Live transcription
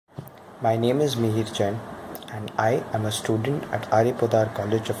My name is Mihir Jain and I am a student at Aripodar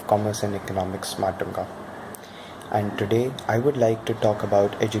College of Commerce and Economics, Matunga. And today I would like to talk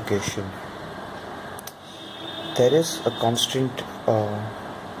about education. There is a constant,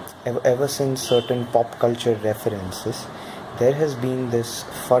 ever since certain pop culture references, there has been this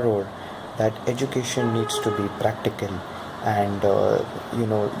furor that education needs to be practical and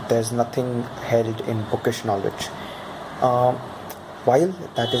there's nothing held in bookish knowledge. While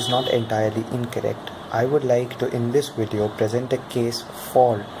that is not entirely incorrect, I would like to in this video present a case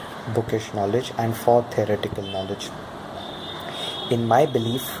for bookish knowledge and for theoretical knowledge. In my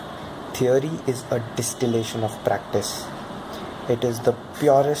belief, theory is a distillation of practice. It is the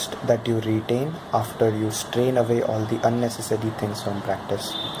purest that you retain after you strain away all the unnecessary things from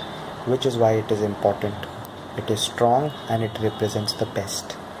practice, which is why it is important. It is strong and it represents the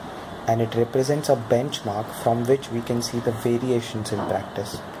best. And it represents a benchmark from which we can see the variations in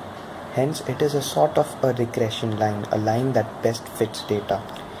practice. Hence, it is a sort of a regression line, a line that best fits data,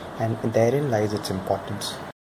 and therein lies its importance.